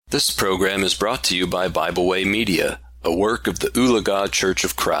This program is brought to you by Bible Way Media, a work of the Ulaga Church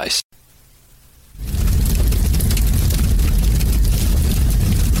of Christ.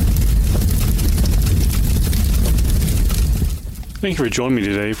 Thank you for joining me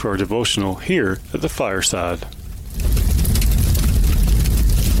today for our devotional here at the Fireside.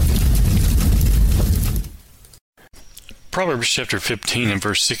 Proverbs chapter 15 and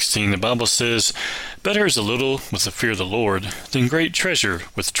verse 16, the Bible says, "Better is a little with the fear of the Lord than great treasure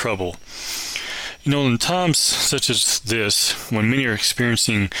with trouble." You know, in times such as this, when many are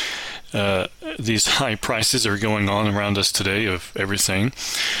experiencing these high prices that are going on around us today of everything,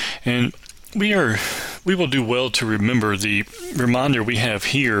 and we will do well to remember the reminder we have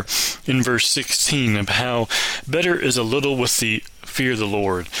here in verse 16 of how better is a little with the fear of the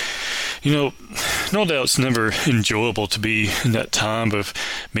Lord. You know, no doubt it's never enjoyable to be in that time of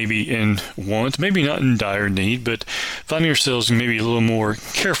maybe in want, maybe not in dire need, but finding ourselves maybe a little more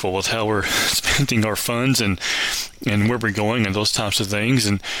careful with how we're spending our funds and where we're going and those types of things.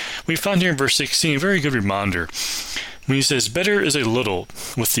 And we find here in verse 16 a very good reminder when he says, "Better is a little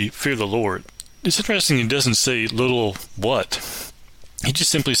with the fear of the Lord." It's interesting he doesn't say little what. He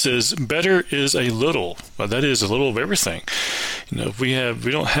just simply says, better is a little. Well, that is a little of everything. You know, if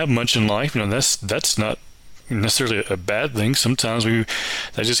we don't have much in life, you know, that's not necessarily a bad thing. Sometimes that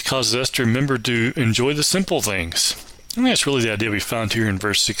just causes us to remember to enjoy the simple things. I think that's really the idea we found here in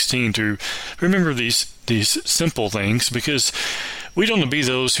verse 16, to remember these simple things, because we don't want to be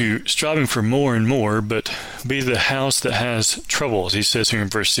those who striving for more and more, but be the house that has trouble, as he says here in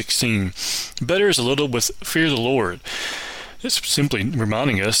verse 16. Better is a little with fear of the Lord. It's simply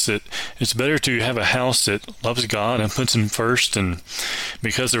reminding us that it's better to have a house that loves God and puts Him first, and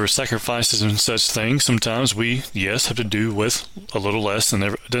because there are sacrifices and such things, sometimes we, have to do with a little less than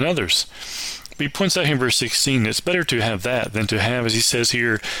others. But he points out here in verse 16, it's better to have that than to have, as he says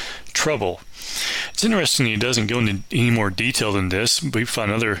here, trouble. It's interesting he doesn't go into any more detail than this. We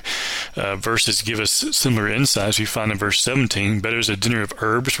find other verses give us similar insights. We find in verse 17, better is a dinner of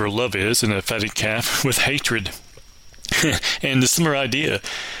herbs where love is than a fatted calf with hatred. And the similar idea,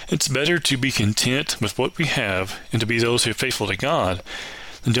 it's better to be content with what we have and to be those who are faithful to God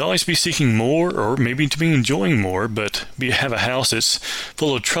than to always be seeking more, or maybe to be enjoying more, but have a house that's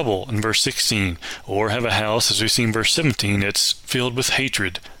full of trouble in verse 16, or have a house, as we see in verse 17, that's filled with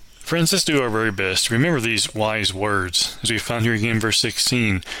hatred. Friends, let's do our very best to remember these wise words, as we find here again in verse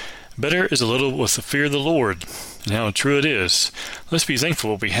 16. Better is a little with the fear of the Lord, and how true it is. Let's be thankful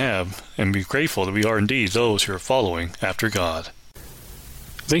for what we have, and be grateful that we are indeed those who are following after God.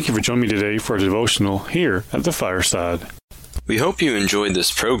 Thank you for joining me today for a devotional here at the Fireside. We hope you enjoyed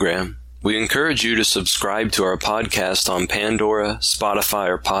this program. We encourage you to subscribe to our podcast on Pandora, Spotify,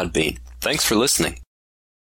 or Podbean. Thanks for listening.